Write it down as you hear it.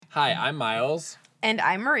Hi, I'm Miles. And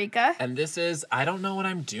I'm Marika. And this is I Don't Know What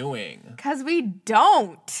I'm Doing. Because we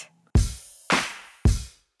don't.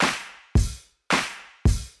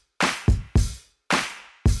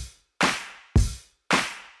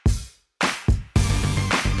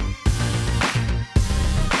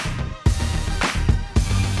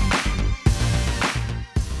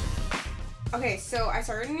 Okay, so I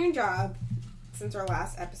started a new job since our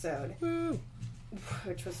last episode. Woo.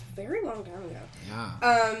 Which was a very long time ago.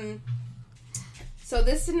 Yeah. So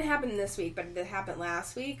this didn't happen this week, but it happened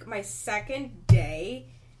last week. My second day,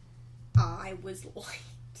 I was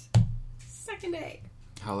late. Second day.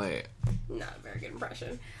 How late? Not a very good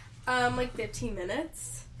impression. Like 15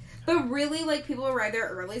 minutes. But really, like, people arrive there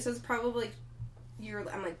early, so it's probably, like,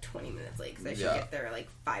 I'm, like, 20 minutes late, because I should get there, like,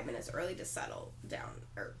 5 minutes early to settle down.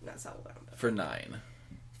 Or, not settle down, but... For 9.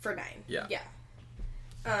 For 9. Yeah. Yeah.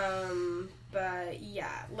 But,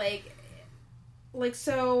 yeah, like,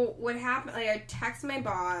 so, what happened, like, I texted my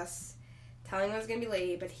boss, telling him I was gonna be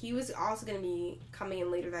late, but he was also gonna be coming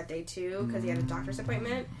in later that day, too, because he had a doctor's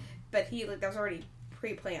appointment, but that was already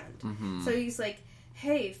pre-planned. Mm-hmm. So he's like,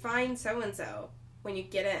 hey, find so-and-so when you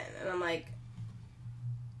get in, and I'm like,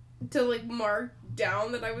 to, like, mark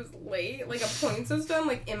down that I was late, like, a point system,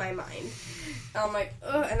 like, in my mind. And I'm like,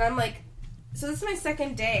 ugh, and I'm like, so this is my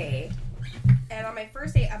second day, and on my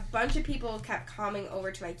first day, a bunch of people kept coming over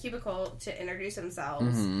to my cubicle to introduce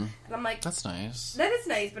themselves, Mm-hmm. and I'm like, That's nice. that is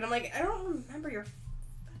nice, but I'm like, I don't remember your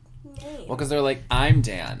fucking name. Well, because they're like, I'm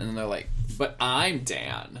Dan. And then they're like, but I'm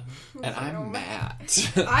Dan. And I'm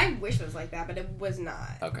Matt. I wish it was like that, but it was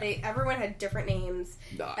not. Okay. Everyone had different names,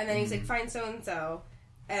 and then he's like, find so-and-so,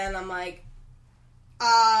 and I'm like,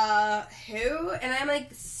 who? And I'm,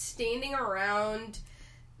 like, standing around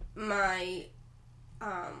my,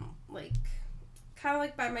 like, kind of,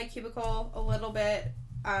 like, by my cubicle a little bit,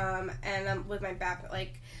 and I'm with my back,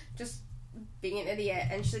 like, just being an idiot,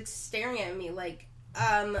 and she's, like, staring at me, like,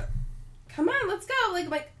 come on, let's go, like,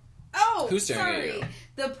 I'm like, oh, Who's staring sorry. at you?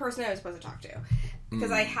 The person I was supposed to talk to,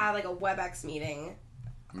 because I had, like, a WebEx meeting,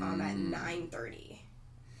 at 9:30.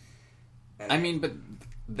 I mean, but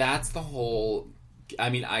that's the whole...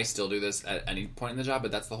 I mean, I still do this at any point in the job,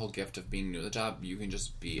 but that's the whole gift of being new to the job. You can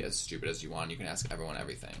just be as stupid as you want. You can ask everyone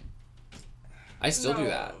everything. I still do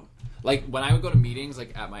that. Like, when I would go to meetings,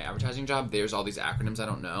 like, at my advertising job, there's all these acronyms I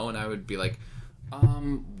don't know, and I would be like,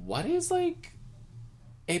 what is, like,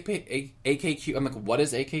 AKQ? I'm like, what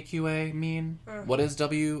does AKQA mean? What does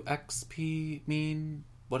WXP mean?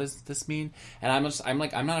 What does this mean? And I'm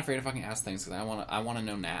not afraid to fucking ask things, because I want to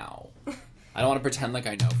know now. I don't want to pretend like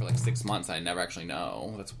I know for, like, 6 months and I never actually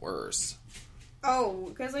know. That's worse. Oh,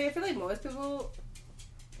 because, like, I feel like most people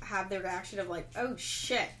have the reaction of, like, oh,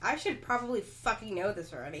 shit, I should probably fucking know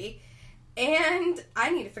this already, and I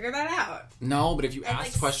need to figure that out. No, but if you and,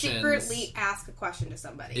 ask like, questions... secretly ask a question to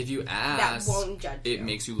somebody. If you ask... That won't judge you. It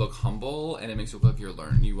makes you look humble, and it makes you look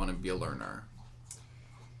like you want to be a learner.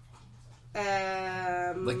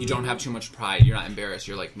 Like, you don't have too much pride. You're not embarrassed.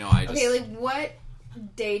 You're like, no, I just... Okay, like, what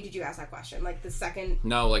day did you ask that question? Like, the second...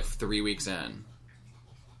 No, like, 3 weeks in.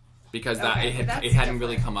 Because it hadn't different.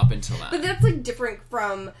 really come up until then. But that's, like, different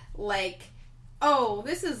from, like, oh,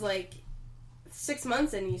 this is, like, 6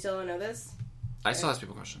 months and you still don't know this? I still ask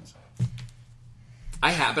people questions.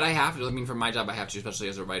 I have to. I mean, for my job, I have to, especially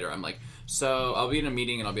as a writer. I'm like, so I'll be in a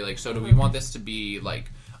meeting and I'll be like, so do we want this to be, like,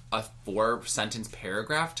 a 4-sentence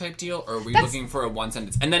paragraph type deal, or are we looking for a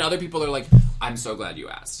 1-sentence? And then other people are like, I'm so glad you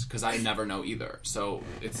asked, because I never know either. So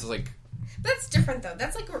it's like... That's different, though.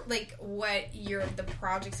 That's, like what the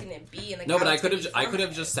project's going to be. And, like, no, but I could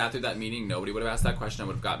have just sat through that meeting. Nobody would have asked that question. I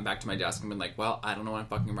would have gotten back to my desk and been like, well, I don't know what I'm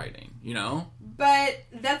fucking writing. You know? But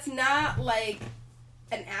that's not, like,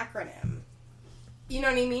 an acronym. You know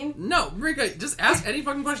what I mean? No, Marika, just ask any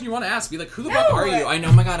fucking question you want to ask. Be like, who the fuck are you? I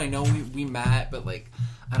know, my God, I know we met, but, like...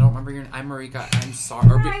 I don't remember your name. I'm Marika. I'm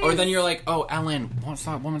sorry. Or then you're like, oh, Ellen, what's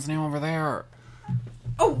that woman's name over there?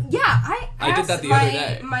 Oh, yeah. I did that the other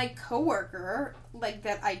day. My coworker, like,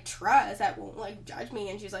 that I trust, that won't, like, judge me,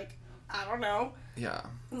 and she's like, I don't know. Yeah.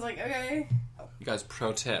 I was like, okay. You guys,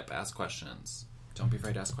 pro tip, ask questions. Don't be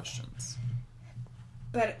afraid to ask questions.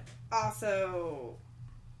 But also...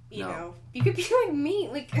 You know, you could be like me.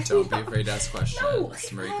 Like, don't be afraid to ask questions. No,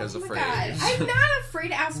 Marika's afraid. God. I'm not afraid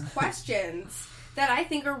to ask questions that I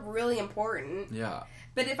think are really important. Yeah.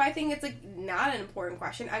 But if I think it's, like, not an important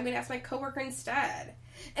question, I'm going to ask my coworker instead.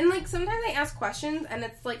 And, like, sometimes I ask questions, and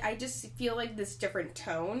it's, like, I just feel, like, this different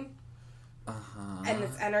tone. Uh-huh. And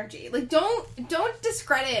this energy. Like, don't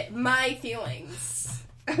discredit my feelings.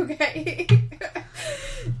 Okay?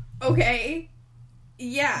 Okay?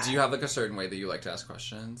 Yeah. Do you have, like, a certain way that you like to ask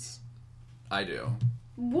questions? I do.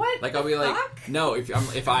 What? Like, I'll be like, no,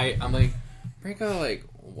 I'm like, Marika, like,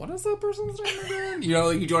 what is that person's name again? You know,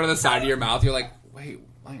 like, you do it on the side of your mouth, you're like, wait,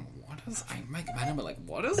 like, I'm like, man, but like,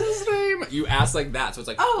 what is his name? You ask like that, so it's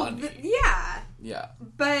like, funny. Yeah. Yeah.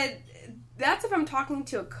 But that's if I'm talking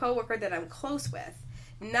to a coworker that I'm close with,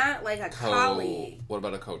 not like a colleague. What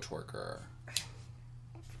about a coach worker?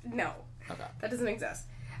 No. Okay. That doesn't exist.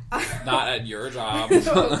 Not at your job.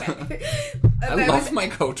 Okay. I love my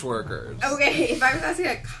coach workers. Okay, if I was asking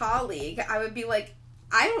a colleague, I would be like,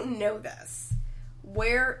 I don't know this.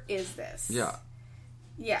 Where is this? Yeah.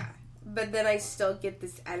 Yeah. But then I still get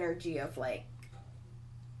this energy of like,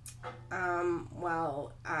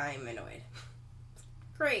 well, I'm annoyed.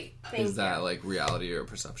 Great. Thank you. Is that like reality or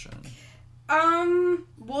perception?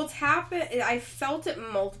 Well, it's happened. I felt it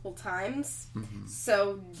multiple times,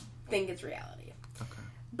 so think it's reality. Okay.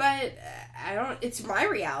 But I don't. It's my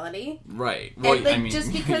reality, right? Well, and like I mean,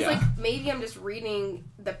 just because yeah. like maybe I'm just reading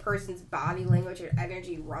the person's body language or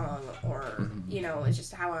energy wrong, or you know, it's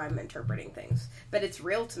just how I'm interpreting things. But it's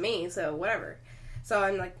real to me, so whatever. So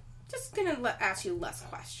I'm like, just gonna ask you less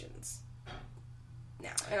questions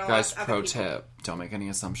now. And I'll Guys, ask pro other people. tip: don't make any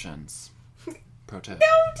assumptions. Pro tip.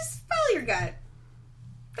 No, just follow your gut.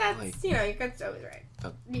 That's, Like, you know, your gut's always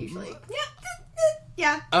right. Usually.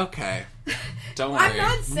 Yeah. Okay. Don't worry. I'm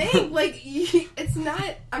not saying, like, it's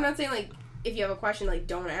not, I'm not saying, like, if you have a question, like,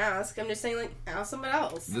 don't ask. I'm just saying, like, ask someone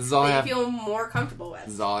else. This is all that I have. you feel more comfortable with.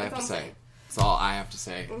 This is all I have to That's say. all I'm saying. That's all I have to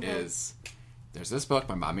say is there's this book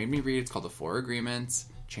my mom made me read. It's called The Four Agreements.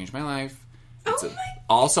 Changed my life. It's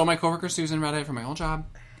also, my coworker Susan read it for my whole job.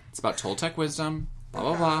 It's about Toltec wisdom. Blah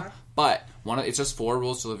blah blah. But it's just 4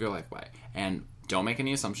 rules to live your life by. And don't make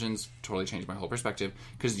any assumptions. Totally changed my whole perspective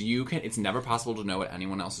because it's never possible to know what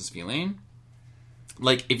anyone else is feeling.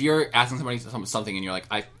 Like if you're asking somebody something and you're like,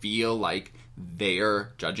 I feel like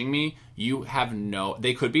they're judging me. You have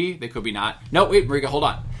they could be not. No, wait, Marika, hold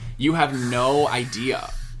on. You have no idea.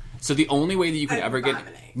 So the only way that you could ever get...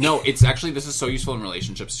 No, it's actually, this is so useful in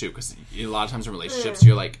relationships too, because a lot of times in relationships,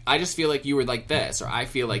 you're like, I just feel like you were like this, or I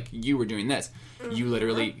feel like you were doing this. You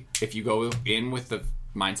literally, if you go in with the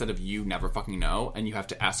mindset of you never fucking know, and you have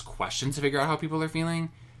to ask questions to figure out how people are feeling,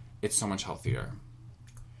 it's so much healthier.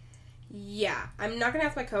 Yeah. I'm not going to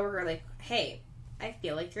ask my coworker, like, hey, I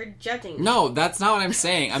feel like you're judging me. No, that's not what I'm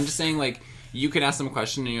saying. I'm just saying, like, you can ask them a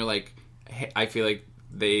question and you're like, hey, I feel like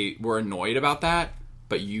they were annoyed about that,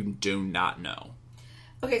 but you do not know.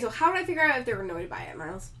 Okay, so how did I figure out if they were annoyed by it,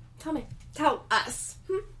 Miles? Tell me. Tell us.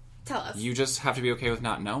 Tell us. You just have to be okay with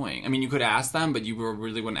not knowing. I mean, you could ask them, but you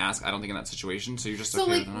really wouldn't ask, I don't think, in that situation, so you're just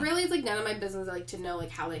okay with not. Really, it's like none of my business, like, to know,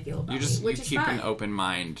 like, how they feel about You keep fine. an open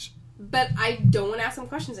mind. But I don't want to ask them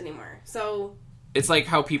questions anymore, so... It's like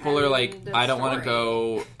how people are like, I don't want to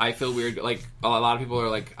story. go, I feel weird, like, a lot of people are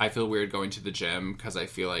like, I feel weird going to the gym because I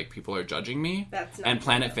feel like people are judging me. That's not and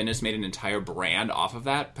Planet Fitness made an entire brand off of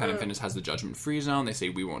that. Planet Fitness has the judgment-free zone. They say,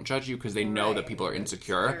 we won't judge you because they know that people are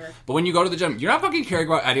insecure. Sure. But when you go to the gym, you're not fucking caring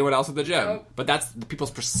about anyone else at the gym. Nope. But that's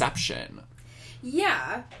people's perception.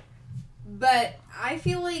 Yeah, but I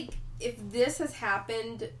feel like if this has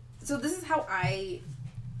happened... So this is how I...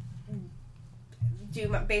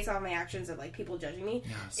 based on my actions of like people judging me,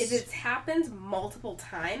 if it happens multiple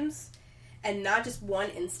times and not just one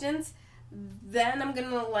instance, then I'm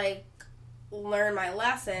gonna like learn my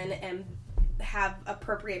lesson and have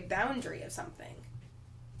appropriate boundary of something,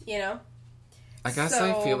 you know. I guess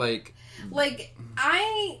I feel like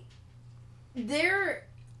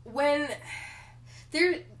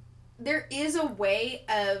there is a way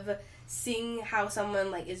of seeing how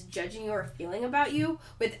someone like is judging you or feeling about you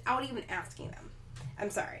without even asking them. I'm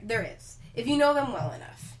sorry. There is. If you know them well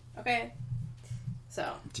enough. Okay?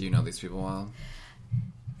 So. Do you know these people well?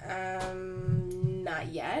 Not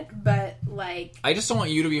yet, but like... I just don't want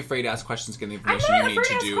you to be afraid to ask questions, get the information you need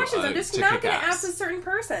to do questions. I'm just not going to ask a certain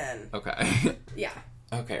person. Okay. Yeah.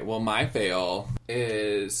 Okay, well, my fail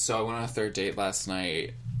is... So I went on a 3rd date last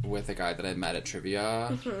night with a guy that I met at Trivia,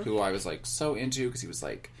 who I was, like, so into, because he was,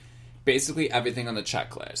 like, basically everything on the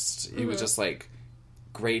checklist. He was just, like,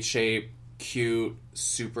 great shape, cute,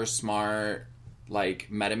 super smart, like,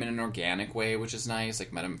 met him in an organic way, which is nice.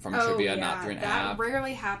 Like, met him from Trivia, not through an app. That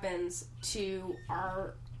rarely happens to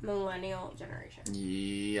our millennial generation.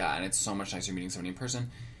 Yeah, and it's so much nicer meeting somebody in person.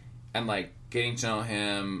 And, like, getting to know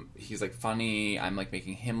him, he's, like, funny. I'm, like,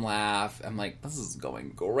 making him laugh. I'm like, this is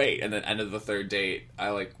going great. And then end of the 3rd date,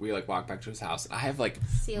 we walk back to his house. And I have, like,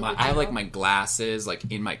 my glasses, like,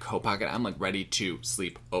 in my coat pocket. I'm, like, ready to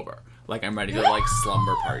sleep over. Like, I'm ready to, like,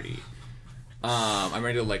 slumber party. I'm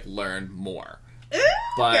ready to, like, learn more.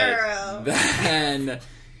 But girl. Then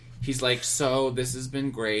he's like, so this has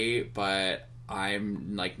been great, but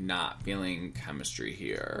I'm, like, not feeling chemistry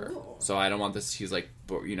here. Ooh. So I don't want this, he's like,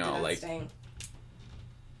 you know, like, Devastating.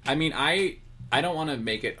 I mean, I don't want to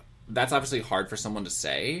make it, that's obviously hard for someone to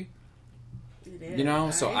say, It is. you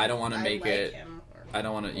know, so I don't want to make like it, him. I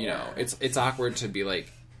don't want to, you know, it's awkward to be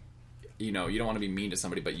like, you know, you don't want to be mean to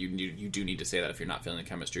somebody, but you do need to say that if you're not feeling the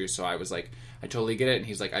chemistry. So I was like, I totally get it. And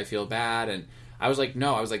he's like, I feel bad. And I was like,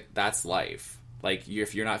 no, I was like, that's life. Like,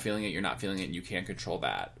 if you're not feeling it, you're not feeling it, and you can't control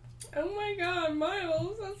that. Oh my god,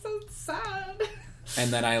 Miles, that's so sad.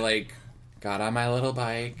 And then I, like, got on my little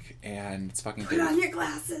bike, and it's fucking Put on your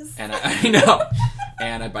glasses. And I know.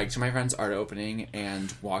 And I biked to my friend's art opening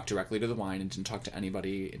and walked directly to the wine and didn't talk to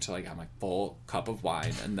anybody until I got my full cup of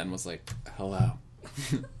wine, and then was like, hello.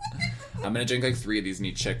 I'm gonna drink like 3 of these and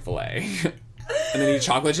eat Chick-fil-A. And then eat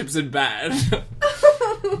chocolate chips in bed.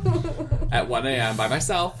 At 1 a.m. by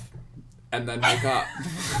myself. And then wake up.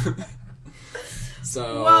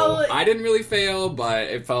 So, well, I didn't really fail, but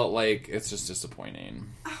it felt like it's just disappointing.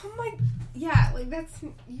 Oh my, yeah, like that's,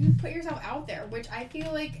 you put yourself out there, which I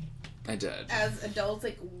feel like I did. as adults,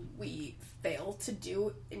 like, we fail to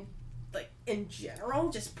do in general,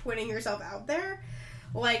 just putting yourself out there.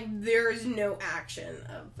 Like, there's no action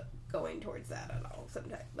of going towards that at all,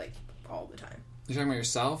 sometimes, like, all the time. You're talking about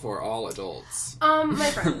yourself or all adults? My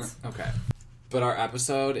friends. Okay. But our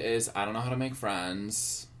episode is I don't know how to make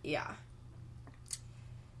friends. Yeah.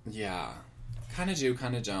 Yeah. Kind of do,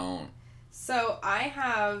 kind of don't. So, I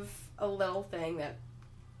have a little thing that,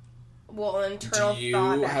 well, an internal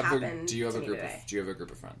thought that happened do you have to a me group today. Do you have a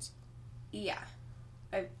group of friends? Yeah.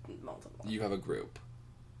 I have multiple. You have a group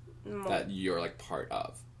that you're, like, part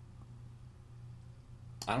of.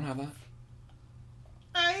 I don't have that.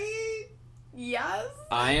 Yes.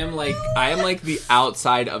 I am like the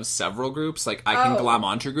outside of several groups. Like, I can glom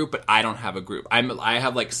onto a group, but I don't have a group. I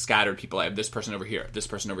have, like, scattered people. I have this person over here, this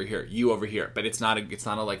person over here, you over here. But it's not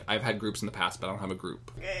a like, I've had groups in the past, but I don't have a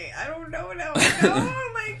group. Okay, I don't know now.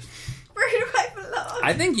 Like, where do I belong?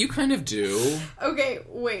 I think you kind of do. Okay,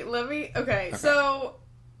 wait, okay. So,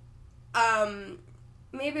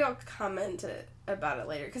 maybe I'll comment about it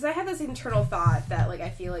later, because I had this internal thought that, like, I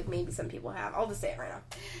feel like maybe some people have. I'll just say it right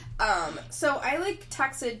now. So I, like,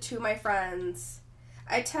 texted to my friends.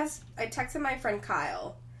 I texted my friend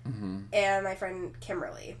Kyle and my friend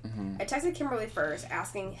Kimberly. I texted Kimberly first,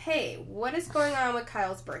 asking, hey, what is going on with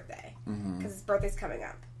Kyle's birthday? Because his birthday's coming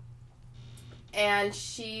up. And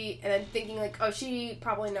then thinking, like, oh, she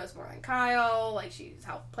probably knows more than Kyle, like, she's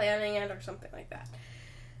helped planning it or something like that.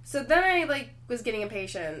 So then I, like, was getting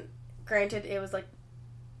impatient. Granted, it was, like,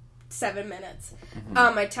 7 minutes.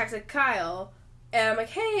 I texted Kyle, and I'm like,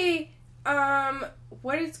 hey,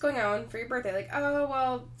 what is going on for your birthday? Like, oh,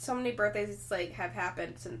 well, so many birthdays, like, have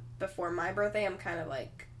happened since before my birthday. I'm kind of,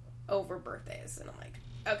 like, over birthdays. And I'm like,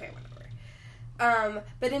 okay, whatever.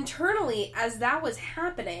 But internally, as that was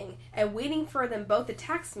happening, and waiting for them both to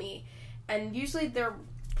text me, and usually they're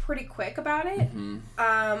pretty quick about it,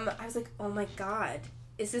 I was like, oh my god.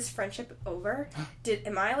 Is this friendship over?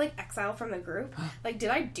 Am I, like, exiled from the group? Like, did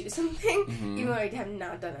I do something? Even though I have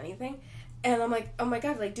not done anything. And I'm like, oh my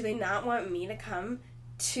god, like, do they not want me to come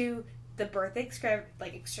to the birthday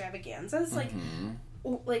extravaganzas? Like,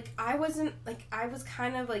 I was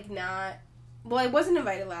kind of, like, not... Well, I wasn't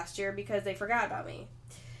invited last year because they forgot about me.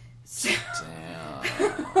 So, damn.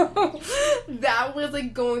 That was,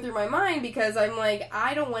 like, going through my mind because I'm like,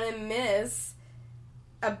 I don't want to miss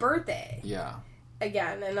a birthday. Yeah.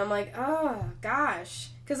 Again, and I'm like, oh, gosh.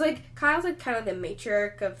 Because, like, Kyle's, like, kind of the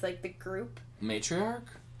matriarch of, like, the group. Matriarch?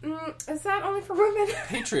 Is that only for women?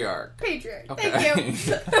 Patriarch. Patriarch. Okay. Thank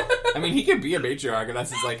you. I mean, he could be a matriarch, and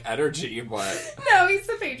that's his, like, energy, but... No, he's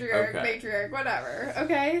the patriarch, okay. matriarch, whatever,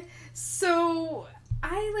 okay? So,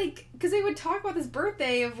 I, like, because they would talk about this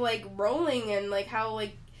birthday of, like, rolling and, like, how,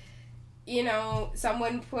 like, you know,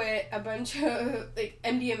 someone put a bunch of, like,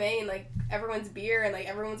 MDMA in, like, everyone's beer, and, like,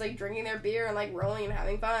 everyone's, like, drinking their beer and, like, rolling and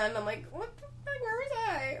having fun. I'm like, what the fuck, where was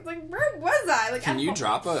I? It's like, where was I? Like, Can you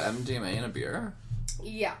drop a MDMA in a beer?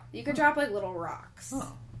 Yeah, you could drop, like, little rocks.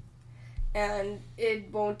 Oh. And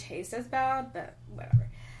it won't taste as bad, but whatever.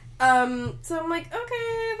 So I'm like,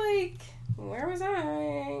 okay, like, where was I?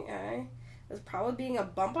 I was probably being a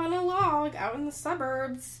bump on a log out in the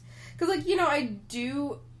suburbs. Because, like, you know, I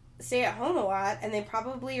do stay at home a lot, and they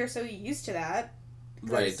probably are so used to that.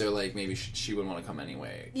 Right, they're like, maybe she would want to come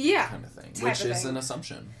anyway. Yeah. Kind of thing. Which is an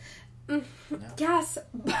assumption. Yeah. Yes,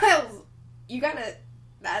 but you gotta,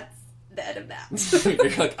 that's the end of that.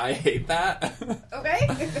 You're like, I hate that.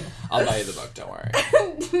 Okay? I'll buy you the book, don't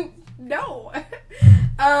worry. No.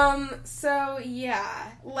 So,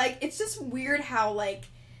 yeah. Like, it's just weird how, like,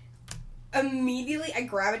 immediately I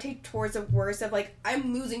gravitate towards the worst of, like,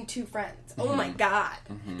 I'm losing 2 friends. Oh my god.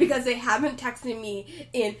 Mm-hmm. Because they haven't texted me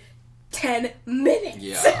in 10 minutes.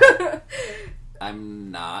 Yeah.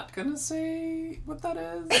 I'm not gonna say what that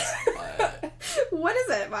is, but... What is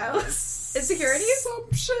it, Miles? Insecurities?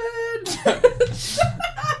 Some shit.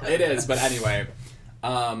 It is, but anyway.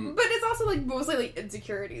 But it's also, like, mostly, like,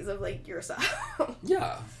 insecurities of, like, yourself.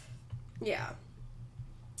 Yeah. Yeah.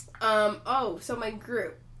 So my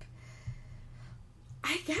group.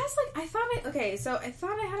 I guess, like, I thought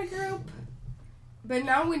I had a group, but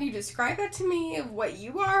now when you describe that to me of what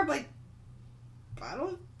you are, I'm like, I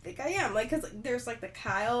don't think I am. Like, because there's, like, the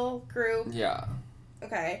Kyle group. Yeah.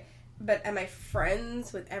 Okay. But am I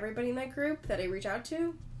friends with everybody in that group that I reach out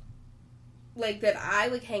to? Like, that I,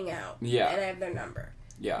 like, hang out. Yeah. And I have their number.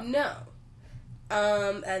 Yeah. No.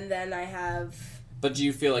 And then I have... But do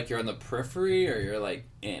you feel like you're on the periphery, or you're, like,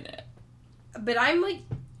 in it? But I'm, like,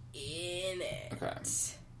 in it. Okay.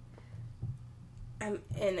 I'm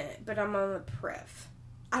in it, but I'm on the priff.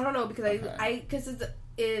 I don't know, because because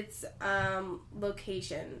it's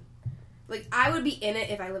location. Like, I would be in it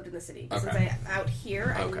if I lived in the city. But since I'm out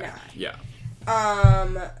here, I'm not. Yeah.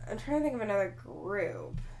 I'm trying to think of another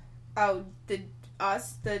group. Oh, the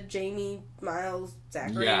Jamie, Miles,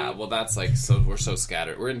 Zachary. Yeah, well, that's like, so we're so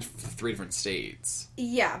scattered. We're in 3 different states.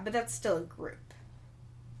 Yeah, but that's still a group.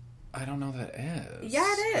 I don't know that is. Yeah,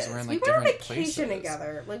 it is. We're in, we like, went on different vacation places.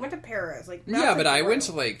 together. Like, went to Paris. Like, Yeah, but I went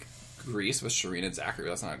to, like, Greece with Shireen and Zachary.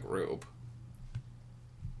 That's not a group.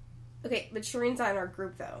 Okay, but Shireen's not in our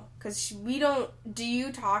group, though. Because we don't... Do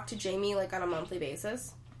you talk to Jamie, like, on a monthly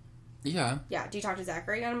basis? Yeah. Yeah. Do you talk to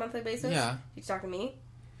Zachary on a monthly basis? Yeah. Do you talk to me?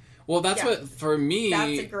 Well, that's what, for me...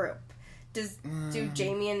 That's a group. Do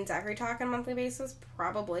Jamie and Zachary talk on a monthly basis?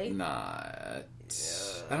 Probably. Not... I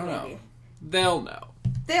don't maybe. know. They'll know.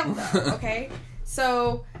 They'll know, okay?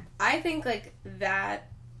 So, I think, like, that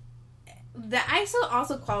I still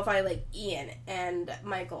also qualify, like, Ian and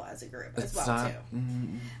Michael as a group as well, too.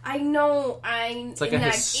 I know, it's like a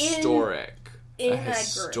historic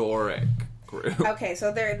group. Okay,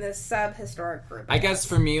 so they're in this sub-historic group. I guess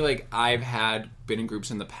for me, like, I've been in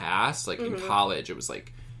groups in the past, like, in college, it was,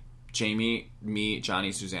 like, Jamie, me,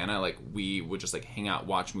 Johnny, Susanna, like, we would just, like, hang out,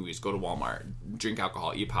 watch movies, go to Walmart, drink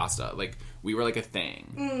alcohol, eat pasta. Like, we were, like, a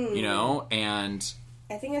thing, you know? And...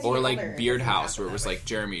 I think it's or, like, Beard House, where it was, like,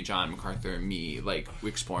 Jeremy, John, MacArthur, me, like,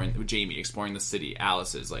 Jamie exploring the city,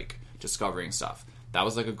 Alice's, like, discovering stuff. That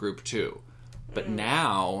was, like, a group, too. But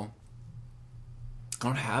now, I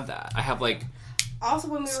don't have that. I have, like... Also,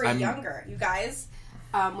 when we were younger, you guys,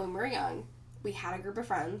 when we were young, we had a group of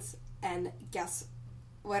friends, and guess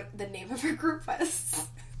what the name of our group was?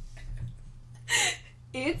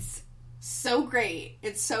 It's so great.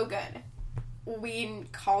 It's so good. We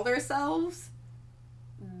called ourselves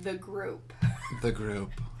The Group. The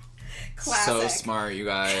Group. Classic. So smart, you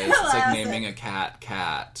guys. It's like naming a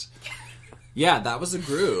cat. Yeah, that was a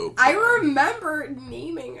group. I remember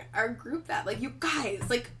naming our group that. Like, you guys,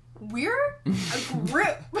 like, we're a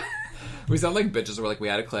group. We sound like bitches. We're like, we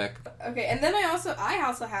had a click. Okay, and then I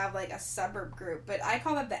also have, like, a suburb group, but I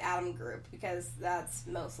call that the Adam group because that's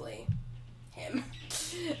mostly him.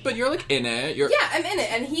 But you're, like, in it. Yeah, I'm in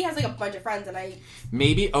it, and he has, like, a bunch of friends, and I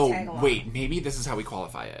maybe tag this is how we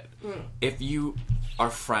qualify it. If you are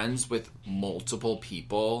friends with multiple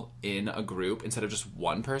people in a group instead of just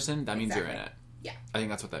one person, that means you're in it. Yeah. I think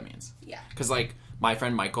that's what that means. Yeah. Because, like, my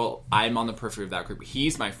friend Michael, I'm on the periphery of that group.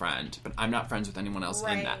 He's my friend, but I'm not friends with anyone else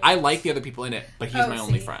in that. I like the other people in it, but he's my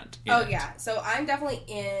only friend. Yeah. So I'm definitely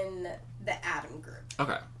in the Adam group.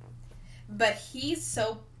 Okay. But he's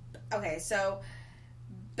so... Okay, so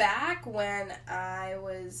back when I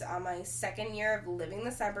was on my second year of living in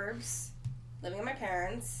the suburbs, living with my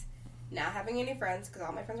parents, not having any friends because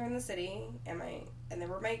all my friends were in the city, and they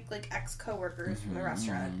were my, like, ex-coworkers from the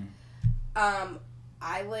restaurant.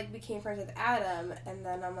 I, like, became friends with Adam, and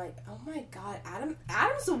then I'm like, oh my god, Adam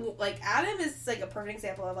is, like, a perfect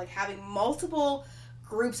example of, like, having multiple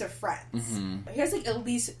groups of friends. He has, like, at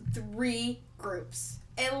least 3 groups.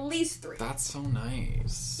 At least 3. That's so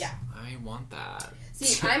nice. Yeah. I want that.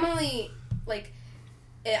 See, I'm only, like,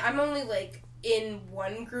 in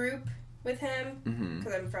one group with him,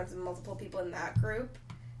 because I'm friends with multiple people in that group,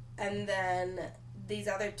 and then these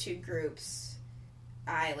other 2 groups,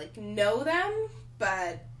 I, like, know them,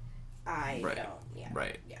 but I don't. Yeah.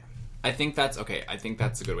 Right. Yeah. I think that's okay. I think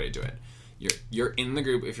that's a good way to do it. You're in the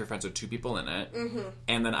group if you're friends with 2 people in it,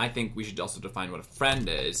 and then I think we should also define what a friend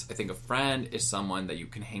is. I think a friend is someone that you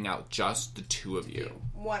can hang out just the 2 of you.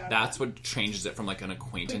 That's what changes it from, like, an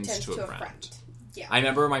acquaintance to a friend. Yeah. I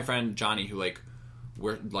remember my friend Johnny, who, like,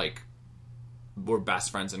 we're, like, were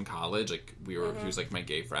best friends in college. Like, he was, like, my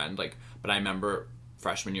gay friend. Like, but I remember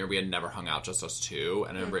freshman year, we had never hung out, just us two.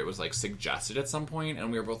 And I remember it was, like, suggested at some point,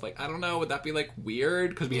 and we were both like, I don't know, would that be, like,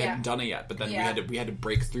 weird? Because we hadn't done it yet. But then we had to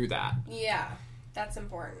break through that. Yeah, that's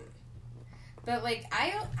important. But, like,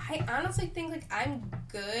 I honestly think, like, I'm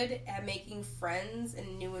good at making friends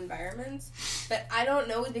in new environments. But I don't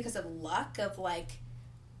know it's because of luck of, like,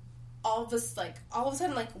 all of a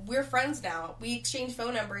sudden, like, we're friends now. We exchange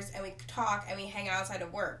phone numbers, and we talk, and we hang out outside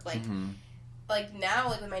of work. Like, like, now,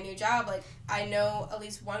 like, with my new job, like, I know at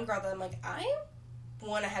least one girl that I'm like, I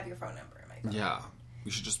want to have your phone number in my phone. Yeah.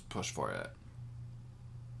 We should just push for it.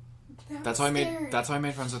 That's how I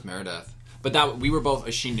made friends with Meredith. But that, we were both,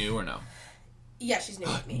 is she new or no? Yeah, she's new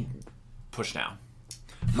with me. Push now.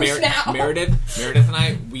 Now. Meredith and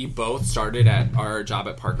I, we both started at our job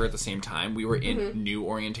at Parker at the same time. We were in new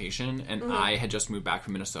orientation, and I had just moved back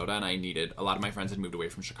from Minnesota, and a lot of my friends had moved away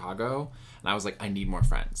from Chicago, and I was like, I need more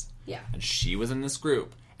friends. Yeah. And she was in this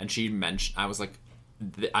group, and she mentioned, I was like,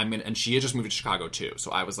 and she had just moved to Chicago too, so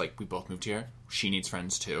I was like, we both moved here. She needs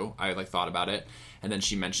friends too. I, like, thought about it, and then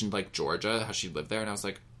she mentioned, like, Georgia, how she lived there, and I was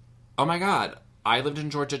like, oh my god, I lived in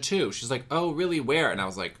Georgia too. She's like, oh, really, where? And I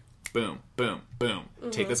was like, boom, boom, boom.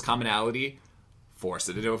 Take this commonality, force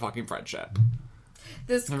it into a fucking friendship.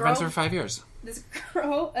 This girl, I've been friends for 5 years. This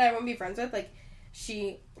girl that I want to be friends with, like,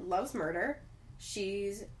 she loves murder.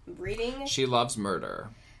 She's reading. She loves murder.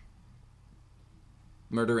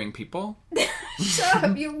 Murdering people? Shut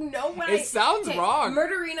up, you know what It sounds wrong.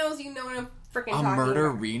 Murderinos, you know what I'm freaking talking about. A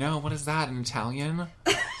murderino? What is that, in Italian?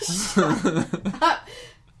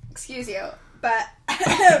 Excuse you. But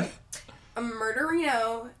a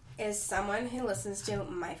murderino is someone who listens to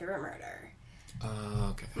My Favorite Murder.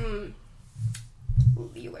 Okay.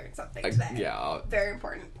 You learned something today. Yeah. Very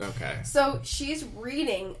important. Okay. So she's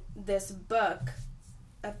reading this book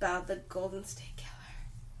about the Golden State Killer.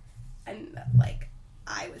 And, like,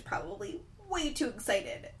 I was probably way too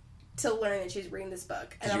excited to learn that she's reading this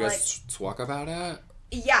book. And Did I'm you guys talk about it?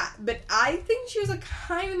 Yeah, but I think she was, like,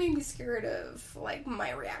 kind of maybe scared of, like,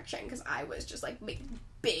 my reaction, because I was just, like, making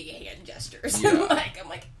big hand gestures. Yeah. I'm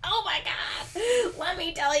like, oh my god, let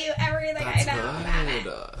me tell you everything I know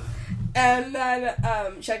about it. And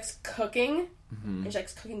then, she likes cooking, and she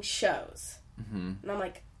likes cooking shows. And I'm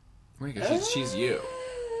like... Marika, she's you.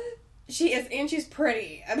 She is, and she's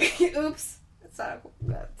pretty. I mean, oops.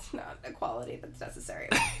 That's not a quality that's necessary.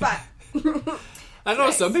 But... I don't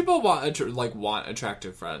know. Some people want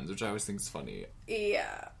attractive friends, which I always think is funny.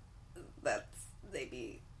 Yeah, that's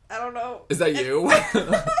maybe, I don't know. Is that you?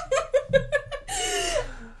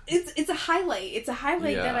 It's a highlight. It's a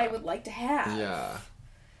highlight that I would like to have. Yeah,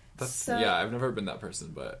 yeah. I've never been that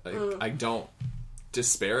person, but I don't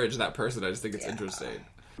disparage that person. I just think it's interesting.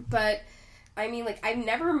 But I mean, like, I've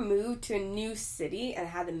never moved to a new city and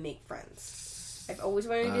had to make friends. I've always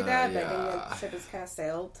wanted to do that, but I think the ship has kind of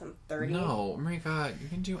sailed. I'm 30. No, Marika, you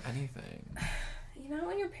can do anything. You know,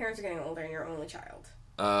 when your parents are getting older and you're only child.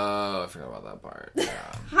 Oh, I forgot about that part.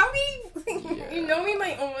 Yeah. How do you... You know me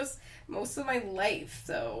most of my life,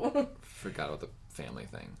 so... Forgot about the family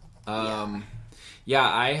thing. Yeah,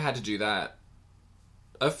 I had to do that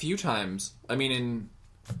a few times. I mean,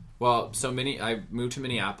 I moved to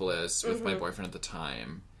Minneapolis with my boyfriend at the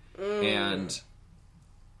time, and...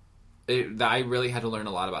 I really had to learn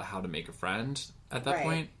a lot about how to make a friend at that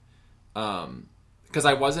point. Because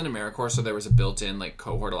I was in AmeriCorps, so there was a built-in, like,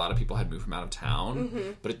 cohort. A lot of people had moved from out of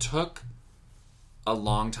town. But it took a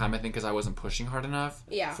long time, I think, because I wasn't pushing hard enough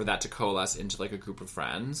for that to coalesce into, like, a group of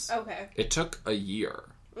friends. Okay. It took a year.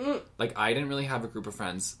 Like, I didn't really have a group of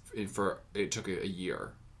friends it took a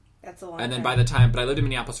year. That's a long And then time. but I lived in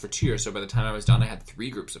Minneapolis for 2 years, so by the time I was done, I had 3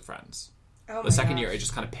 groups of friends. Oh, the second year, it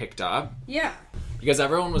just kind of picked up. Yeah. Because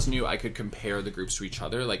everyone was new, I could compare the groups to each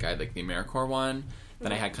other. Like, I had, like, the AmeriCorps one.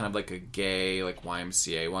 Then I had kind of, like, a gay, like,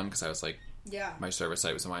 YMCA one. Because I was, like... Yeah. My service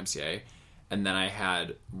site was a YMCA. And then I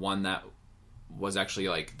had one that was actually,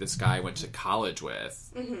 like, this guy I went to college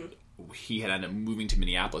with. He had ended up moving to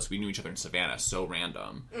Minneapolis. We knew each other in Savannah. So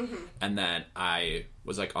random. And then I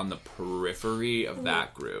was, like, on the periphery of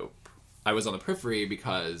that group. I was on the periphery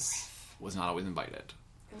because I was not always invited.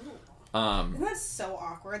 Isn't that so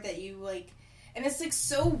awkward that you, like... And it's, like,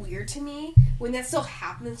 so weird to me when that still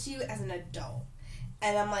happens to you as an adult.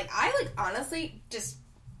 And I'm like, I, like, honestly, just,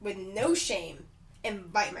 with no shame,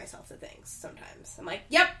 invite myself to things sometimes. I'm like,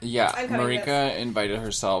 yep. Yeah, I'm coming to Marika invited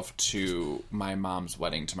herself to my mom's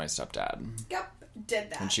wedding to my stepdad. Yep,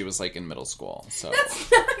 did that. When she was, like, in middle school, so... That's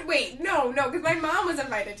not... Wait, no, because my mom was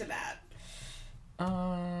invited to that.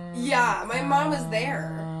 Yeah, my mom was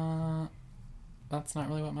there. That's not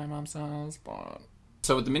really what my mom says, but...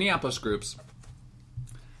 So with the Minneapolis groups,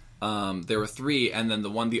 There were 3, and then the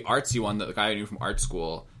artsy one, the guy I knew from art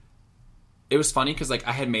school. It was funny because like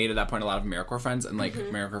I had made at that point a lot of AmeriCorps friends, and like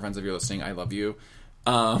AmeriCorps friends, if you're listening, I love you.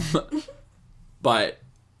 But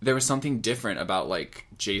there was something different about like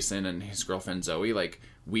Jason and his girlfriend Zoe. Like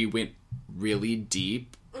we went really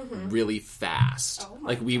deep, really fast. Oh my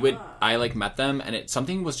like we God. would, I like met them, and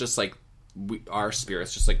something was just like our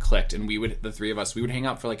spirits just like clicked, and the 3 of us, we would hang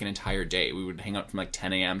out for like an entire day. We would hang out from like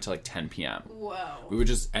 10 a.m. to like 10 p.m. Whoa. We would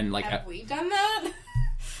just and like Have we done that?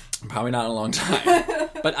 Probably not in a long time.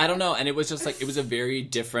 But I don't know. And it was just like, it was a very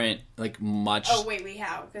different, like much. Oh, wait, we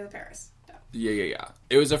have. Go to Paris. No. Yeah.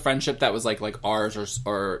 It was a friendship that was like ours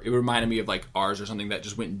or it reminded me of like ours or something that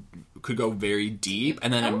just could go very deep.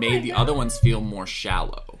 And then it made the other ones feel more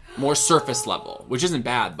shallow, more surface level, which isn't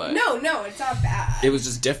bad, but. No, it's not bad. It was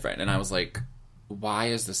just different. And I was like, why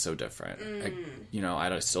is this so different? Like,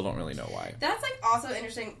 I still don't really know why. That's like also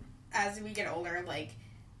interesting as we get older, like,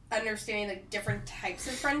 understanding the different types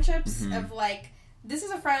of friendships of like, this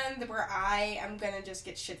is a friend where I am gonna just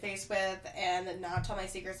get shit-faced with and not tell my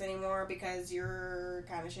secrets anymore because you're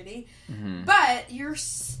kind of shitty, but you're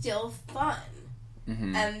still fun.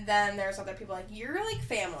 And then there's other people like, you're like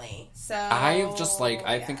family. So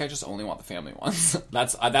I think I just only want the family ones.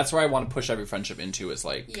 That's where I want to push every friendship into is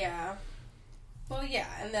like well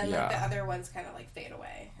and then like the other ones kind of like fade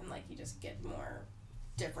away and like you just get more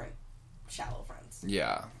different shallow friends.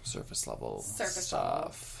 Yeah, surface level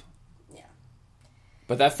stuff. Level. Yeah.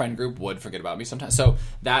 But that friend group would forget about me sometimes. So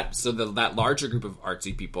that larger group of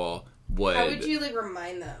artsy people would. How would you like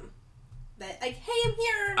remind them that like, hey, I'm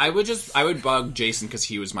here? I would bug Jason because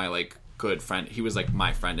he was my like good friend. He was like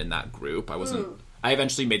my friend in that group. I wasn't. I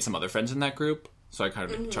eventually made some other friends in that group, so I kind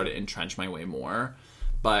of tried to entrench my way more.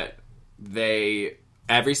 But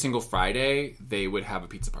every single Friday they would have a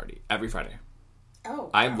pizza party every Friday. Oh,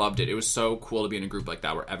 wow. I loved it. It was so cool to be in a group like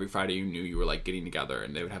that where every Friday you knew you were like getting together,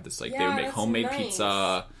 and they would have this like they would make homemade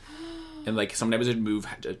pizza, and like sometimes it'd move.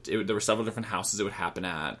 There were several different houses it would happen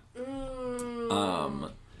at.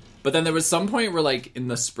 But then there was some point where like in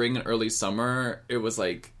the spring and early summer, it was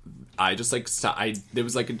like I just like there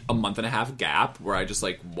was like a month and a half gap where I just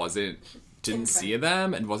like didn't see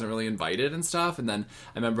them and wasn't really invited and stuff. And then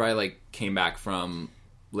I remember I like came back from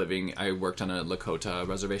I worked on a Lakota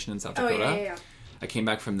reservation in South Dakota. Yeah. I came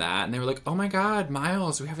back from that, and they were like, "Oh my God,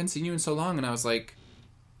 Miles, we haven't seen you in so long." And I was like,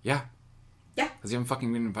 "Yeah, because you haven't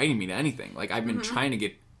fucking been inviting me to anything. Like I've been trying to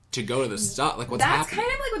get to go to the stuff. Like what's happening?" That's kind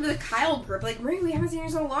of like with the Kyle group. Like, Marie, we haven't seen you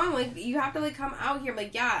in so long. Like you have to like come out here. I'm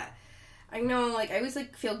like, yeah, I know. Like I always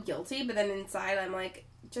like feel guilty, but then inside I'm like,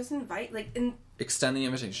 just invite. Like extend the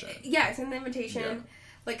invitation. Yeah, extend the invitation. Yeah.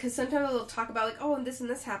 Like because sometimes they'll talk about like, oh, and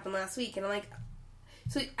this happened last week, and I'm like,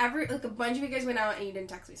 so like a bunch of you guys went out and you didn't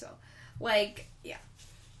text me, so like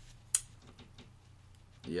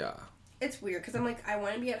yeah, it's weird because I'm like, I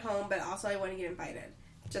want to be at home, but also I want to get invited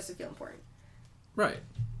just to feel important. Right.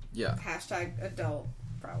 Yeah. # adult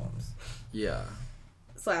problems. Yeah.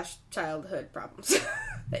 / childhood problems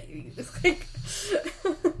that you use. Like.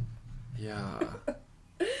 Yeah.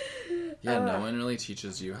 Yeah. No one really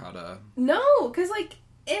teaches you how to. No, because like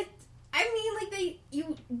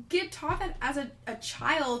you get taught that as a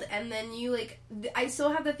child, and then you like. I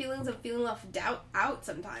still have the feelings of feeling left out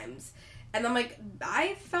sometimes. And I'm like,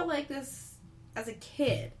 I felt like this as a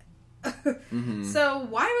kid. So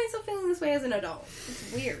why am I still feeling this way as an adult?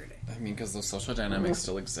 It's weird. I mean, because the social dynamics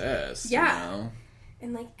still exist. Yeah. You know?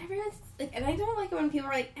 And like everyone's like, and I don't like it when people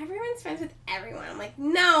are like, everyone's friends with everyone. I'm like,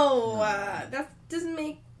 no. That doesn't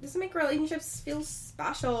make relationships feel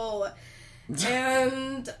special.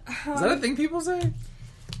 And is that a thing people say?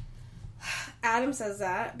 Adam says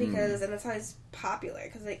that because, and that's how he's popular.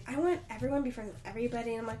 Because like, I want everyone to be friends with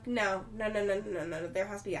everybody, and I'm like, no. There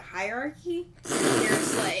has to be a hierarchy.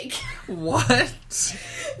 There's like what?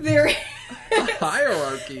 There a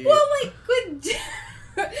hierarchy. Well, like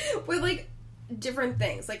with like different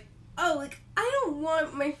things. Like, oh, like I don't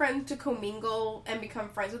want my friends to commingle and become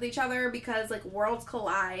friends with each other because like worlds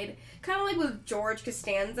collide. Kind of like with George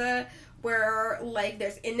Costanza, where like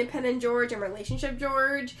there's independent George and relationship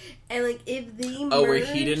George, and like if they merge, where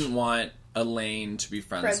he didn't want Elaine to be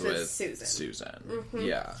friends with Susan.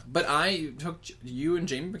 Yeah, but you and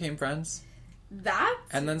Jamie became friends.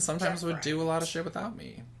 And then sometimes would do a lot of shit without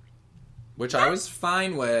me, which I was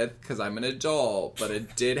fine with because I'm an adult, but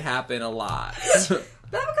it did happen a lot. That's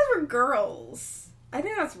because we're girls. I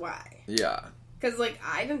think that's why. Yeah. Because like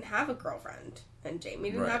I didn't have a girlfriend, and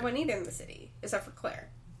Jamie didn't have one either in the city, except for Claire.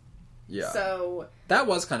 Yeah. So that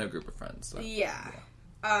was kind of a group of friends. Though. Yeah.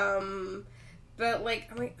 But like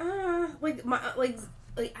I'm like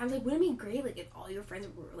I'm like wouldn't it be great like if all your friends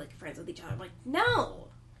were like friends with each other? I'm like no.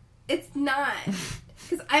 It's not.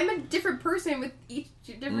 Because I'm a different person with each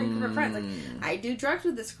different group of friends. Like, I do drugs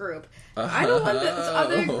with this group. I don't want this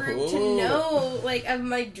other group to know, like, of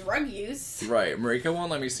my drug use. Right. Marika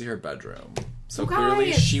won't let me see her bedroom. So Guys.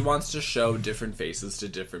 clearly she wants to show different faces to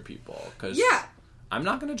different people. Cause Yeah. I'm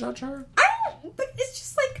not going to judge her. I don't, but it's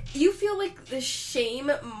just like, you feel like the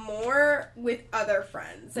shame more with other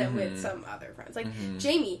friends than with some other friends. Like,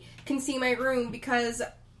 Jamie can see my room because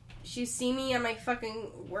she's seen me at my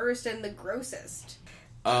fucking worst and the grossest.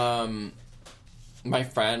 My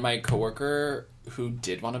coworker who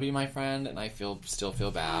did want to be my friend, and I still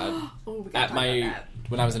feel bad. Oh, we gotta talk about that.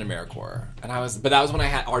 When I was in AmeriCorps, but that was when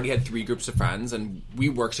I already had 3 groups of friends, and we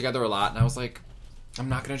worked together a lot. And I was like, I'm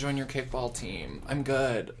not gonna join your kickball team. I'm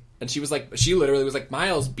good. And she literally was like,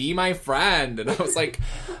 Miles, be my friend. And I was like,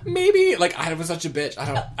 maybe. Like, I was such a bitch.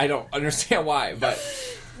 I don't understand why, but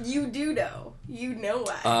you do know. You know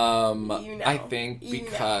why. You know. I think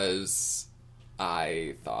because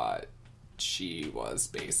I thought she was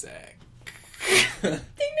basic. Ding, ding,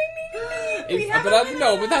 ding, ding, ding.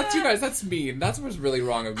 But that's you guys. That's mean. That's what's really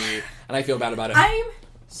wrong of me, and I feel bad about it. I'm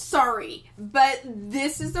sorry, but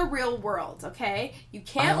this is the real world. Okay, you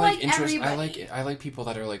can't like everybody. I like people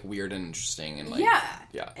that are like weird and interesting and like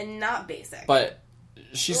yeah, and not basic. But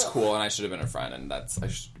she's cool, and I should have been her friend, and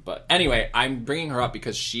But anyway, I'm bringing her up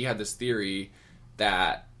because she had this theory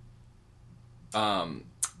that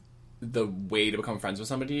the way to become friends with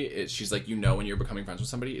somebody is, she's like, when you're becoming friends with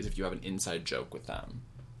somebody is if you have an inside joke with them.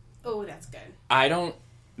 Oh, that's good.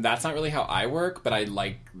 That's not really how I work, but I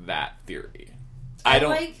like that theory.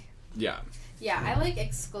 Yeah, I like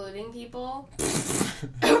excluding people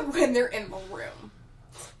when they're in the room.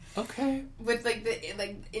 Okay. With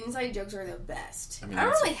the inside jokes are the best. I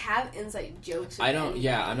don't really have inside jokes. I'm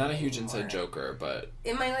not a huge inside joker, but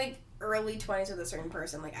in my early 20s with a certain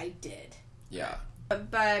person, I did. Yeah.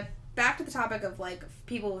 But back to the topic of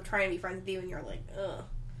people trying to be friends with you and you're like, ugh.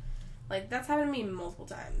 That's happened to me multiple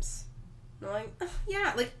times. I'm like, ugh,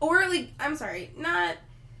 yeah, I'm sorry, not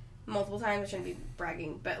multiple times, I shouldn't be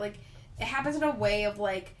bragging, but it happens in a way of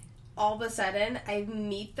all of a sudden I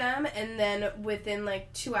meet them and then within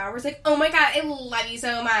 2 hours, oh my god, I love you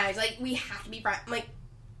so much, we have to be friends. I'm like,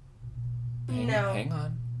 no. Hang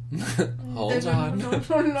on. Hold on.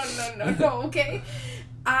 No, okay.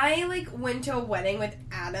 I went to a wedding with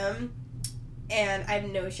Adam, and I have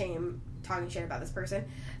no shame talking shit about this person.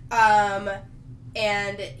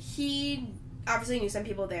 And he obviously knew some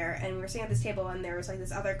people there, and we were sitting at this table, and there was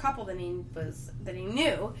this other couple that he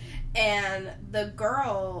knew, and the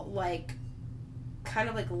girl kind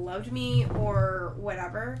of loved me or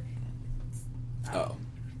whatever.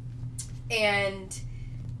 And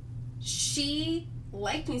she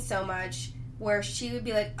liked me so much where she would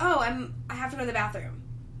be like, oh, I have to go to the bathroom.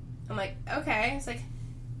 I'm like, okay. It's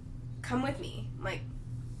come with me. I'm like,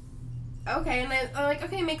 okay. And I'm like,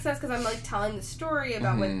 okay, it makes sense because I'm telling the story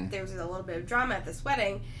about when there was a little bit of drama at this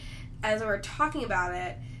wedding as we were talking about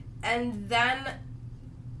it. And then...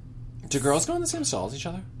 Do girls go in the same stall as each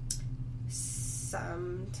other?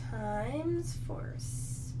 Sometimes for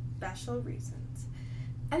special reasons.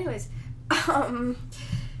 Anyways,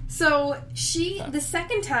 so the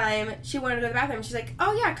second time she wanted to go to the bathroom, she's like,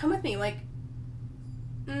 oh yeah, come with me. I'm like,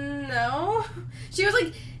 no. She was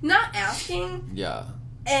not asking. Yeah.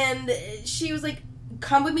 And she was like,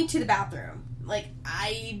 come with me to the bathroom.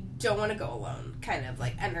 I don't want to go alone kind of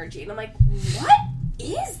energy. And I'm like, what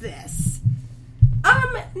is this?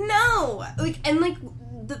 No.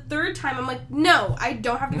 The third time I'm like, no, I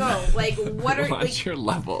don't have to go. What are Watch your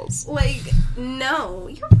levels. No.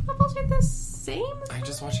 Your levels are the same? I'm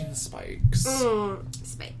just watching the spikes.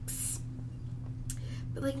 Spikes.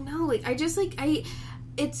 But no,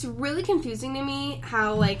 it's really confusing to me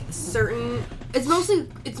how certain it's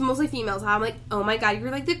mostly females, how I'm like, oh my god,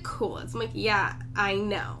 you're the coolest. I'm like, yeah, I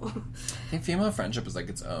know. I think female friendship is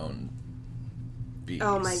its own beast.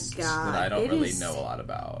 Oh my god. That I don't really know a lot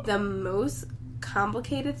about. The most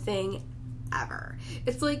complicated thing ever.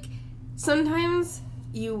 It's sometimes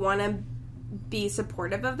you want to be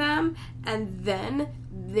supportive of them, and then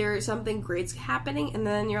there's something great's happening, and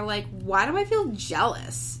then you're like, why do I feel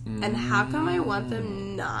jealous? And how come I want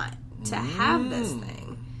them not to have this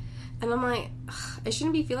thing? And I'm like, I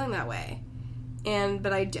shouldn't be feeling that way.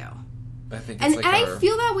 But I do. I think and I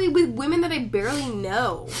feel that way with women that I barely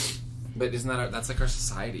know. But isn't that's our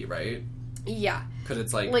society, right? Yeah. Because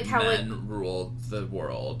it's how men rule the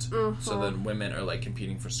world, so then women are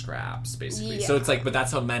competing for scraps, basically. Yeah. So it's but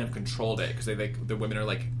that's how men have controlled it, because the women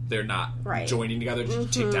are they're not joining together to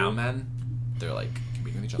take down men. They're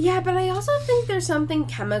competing with each other. Yeah, but I also think there's something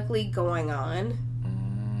chemically going on.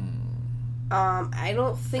 I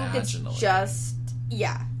don't think it's just...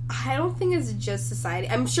 Yeah. I don't think it's just society.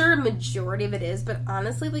 I'm sure a majority of it is, but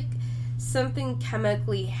honestly, like, something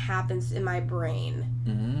chemically happens in my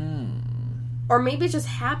brain. Or maybe it's just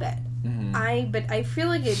habit. But I feel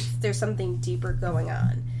like there's something deeper going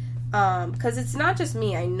on. Because it's not just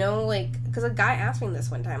me. I know, like, because a guy asked me this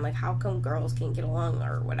one time, like, how come girls can't get along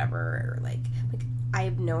or whatever, or like I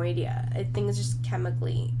have no idea. I think it's just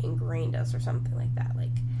chemically ingrained us or something like that.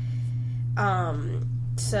 Like,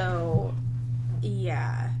 so,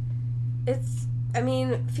 yeah. I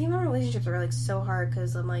mean, female relationships are, like, so hard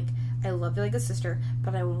because I'm, like, I love you like a sister,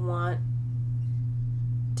 but I want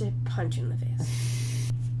to punch you in the face.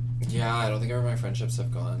 Yeah, I don't think ever my friendships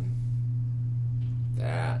have gone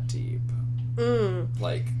that deep.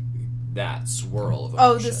 Like, that swirl of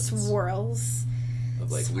emotions. Oh, the swirls.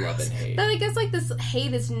 Of, like, love and hate. But I guess, like, this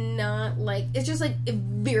hate is not, like... It's just, like,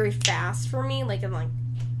 very fast for me. Like, I'm, like,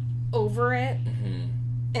 over it.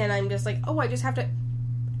 And I'm just like, oh, I just have to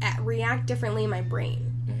react differently in my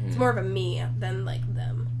brain. It's more of a me than, like,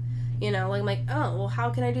 them. You know? Like, I'm like, oh, well, how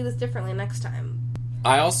can I do this differently next time?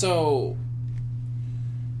 I also...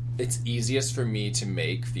 It's easiest for me to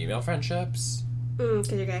make female friendships.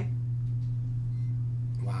 Because you're gay.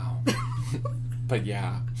 Wow. But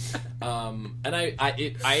yeah. And I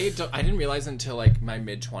didn't realize until, like, my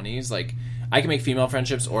mid-20s, like, I can make female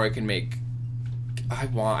friendships or I can make...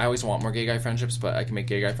 I always want more gay guy friendships, but I can make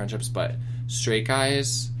gay guy friendships, but straight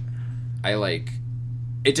guys, I like...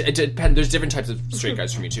 It depends. There's different types of straight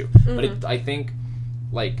guys for me, too. But I think,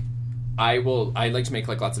 like... I like to make,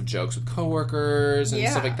 like, lots of jokes with coworkers and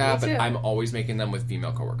stuff like that, but I'm always making them with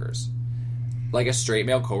female coworkers. Like, a straight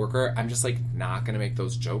male coworker, I'm just, like, not gonna make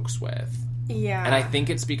those jokes with. Yeah. And I think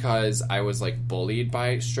it's because I was, like, bullied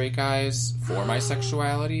by straight guys for my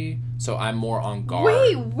sexuality, so I'm more on guard.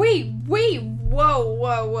 Wait,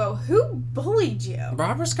 whoa. Who bullied you?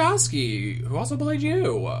 Rob Raskowski, who also bullied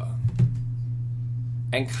you.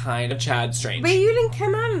 And kind of Chad Strange. But you didn't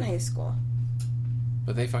come out in high school.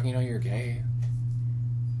 But they fucking know you're gay.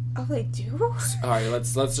 Oh, they do? Alright,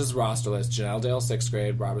 let's just roster list. Janelle Dale, 6th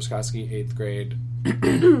grade. Rob Raskowski, 8th grade.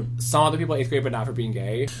 Some other people 8th grade, but not for being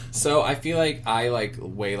gay. So I feel like I, like,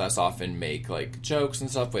 way less often make, like, jokes and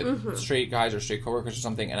stuff with straight guys or straight coworkers or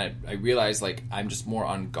something, and I realize, like, I'm just more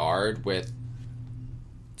on guard with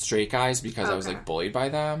straight guys because I was, like, bullied by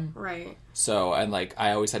them. Right. So, and, like,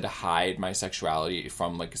 I always had to hide my sexuality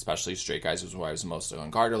from, like, especially straight guys was where I was most on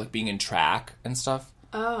guard, or, like, being in track and stuff.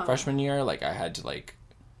 Freshman year, like, I had to, like,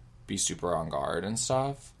 be super on guard and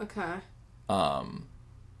stuff. Okay. God.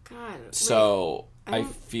 wait, So I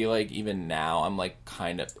feel like even now I'm, like,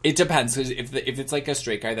 kind of... It depends, because if it's, like, a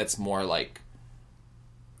straight guy that's more, like...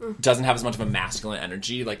 doesn't have as much of a masculine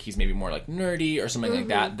energy, like, he's maybe more, like, nerdy or something like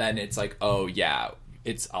that, then it's, like, oh, yeah,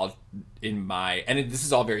 it's all in my... And this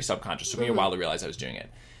is all very subconscious. It took me a while to realize I was doing it.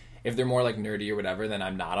 If they're more, like, nerdy or whatever, then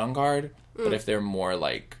I'm not on guard. But if they're more,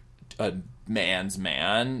 like, a man's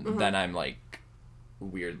man, then I'm, like,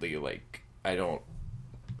 weirdly, like, I don't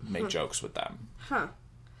make jokes with them. Huh.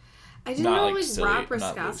 I didn't know, like, Rob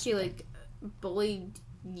Raskowski, like, bullied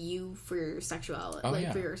you for your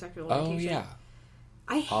sexuality, for your sexual orientation. Oh, yeah.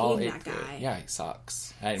 I hate that guy. Yeah, he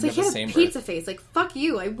sucks. I it's like he had a pizza face. Like, fuck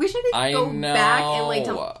you. I wish I could go back and, like,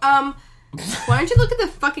 why don't you look at the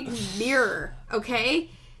fucking mirror, okay?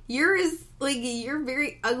 You're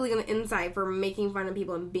very ugly on the inside for making fun of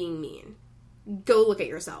people and being mean. Go look at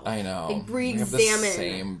yourself. I know. Like, re-examine. We have the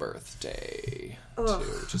same birthday, too,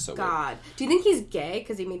 which is so God. Weird. Do you think he's gay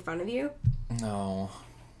because he made fun of you? No.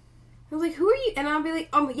 I was like, who are you? And I'll be like,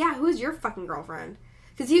 oh, yeah, who's your fucking girlfriend?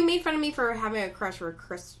 Because he made fun of me for having a crush for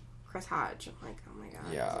Chris Hodge. I'm like, oh my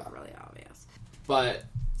God. Yeah. It's, like, really obvious. But,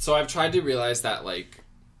 so I've tried to realize that, like,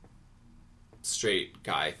 straight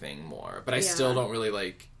guy thing more. But I still don't really,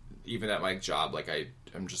 like, even at my job, like,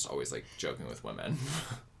 I'm just always, like, joking with women.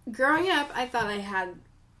 Growing up, I thought I had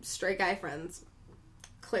straight guy friends.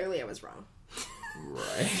 Clearly, I was wrong.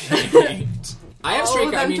 Right. I have straight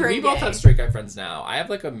guy. I mean, we both have straight guy friends now. I have,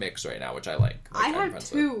 like, a mix right now, which I like. I have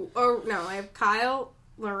two. With. Oh, no. I have Kyle,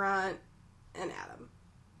 Laurent, and Adam.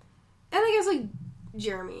 And I guess, like,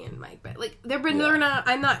 Jeremy and Mike. But, like, they're not...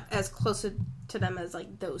 I'm not as close to them as,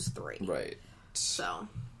 like, those three. Right. So...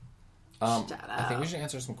 I think we should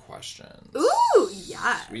answer some questions. Ooh,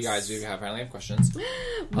 yes. We finally have questions.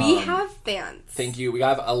 We have fans. Thank you. We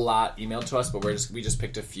have a lot emailed to us, but we just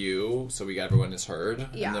picked a few, so everyone is heard.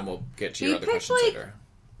 Yeah. And then we'll get to your other questions later.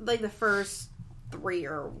 Like the first 3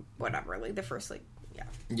 or whatever. Like the first, like, yeah.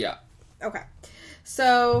 Yeah. Okay.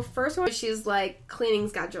 So, first one, she's like, cleaning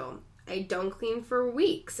schedule. I don't clean for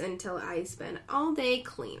weeks until I spend all day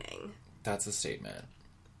cleaning. That's a statement.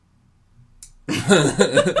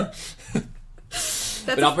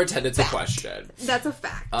 But I'll pretend it's a question. That's a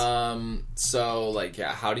fact. So, like,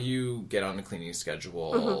 yeah, how do you get on a cleaning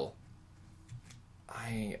schedule?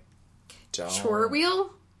 I don't... Chore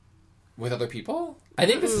wheel? With other people? I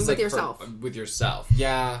think this is like... With yourself. With yourself,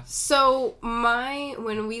 yeah. So,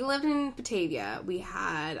 when we lived in Batavia, we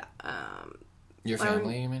had... Your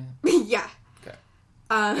family, you mean? Yeah. Okay.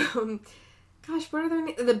 Gosh, what are their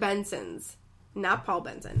names? The Bensons. Not Paul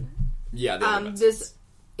Benson. Yeah, they're the Bensons.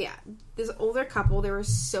 This older couple, they were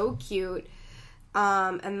so cute.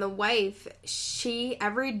 And the wife, she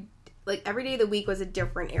every day of the week was a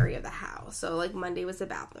different area of the house. So like Monday was the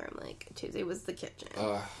bathroom, like Tuesday was the kitchen.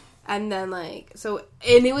 And then and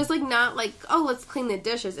it was like not like, oh, let's clean the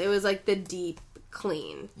dishes. It was like the deep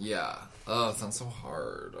clean. Yeah. Oh, it sounds so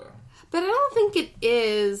hard. But I don't think it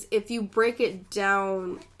is if you break it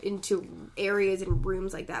down into areas and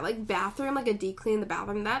rooms like that. Like bathroom, like a deep clean in the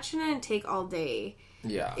bathroom, that shouldn't take all day.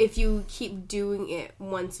 Yeah. If you keep doing it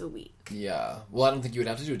once a week. Yeah. Well, I don't think you would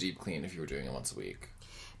have to do a deep clean if you were doing it once a week.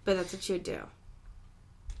 But that's what you would do.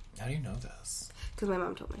 How do you know this? Because my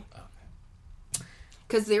mom told me. Okay.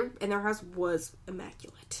 Because their house was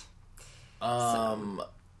immaculate. And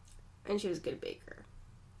she was a good baker.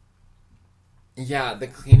 Yeah, the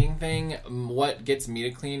cleaning thing, what gets me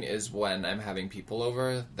to clean is when I'm having people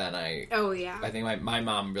over, then Oh, yeah. I think my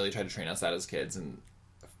mom really tried to train us that as kids, and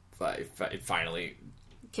it finally...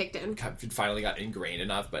 kicked in. It finally got ingrained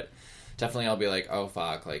enough, but definitely I'll be like, oh,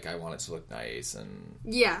 fuck, like, I want it to look nice, and...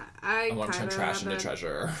 Yeah, I want to turn trash into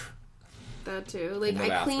treasure. That too. Like,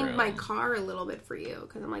 I cleaned my car a little bit for you,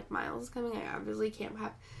 because I'm like, Miles is coming, I obviously can't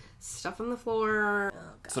have... stuff on the floor. Oh,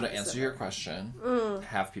 God, so to answer your question,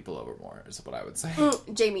 have people over more is what I would say.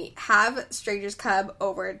 Jamie, have strangers come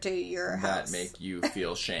over to your house. That make you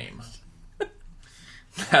feel shame.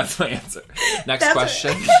 That's my answer. Next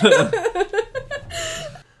question.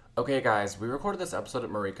 Okay, guys, we recorded this episode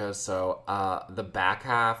at Marika's, so the back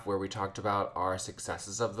half where we talked about our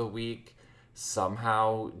successes of the week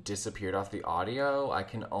somehow disappeared off the audio. I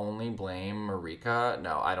can only blame Marika.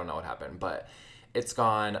 No, I don't know what happened, but... it's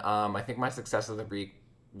gone. I think my success of the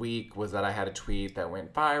week was that I had a tweet that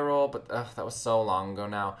went viral, but that was so long ago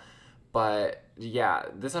now. But yeah,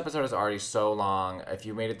 this episode is already so long. If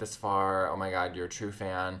you made it this far, oh my God, you're a true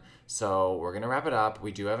fan. So we're going to wrap it up.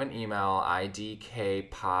 We do have an email,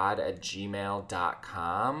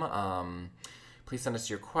 idkpod@gmail.com. Please send us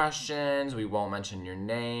your questions. We won't mention your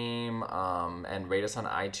name. And rate us on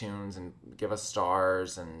iTunes and give us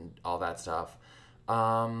stars and all that stuff.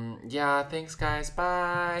 Yeah, thanks guys,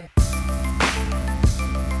 bye!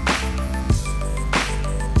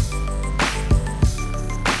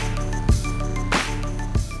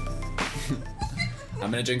 I'm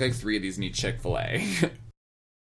gonna drink like 3 of these and eat Chick-fil-A.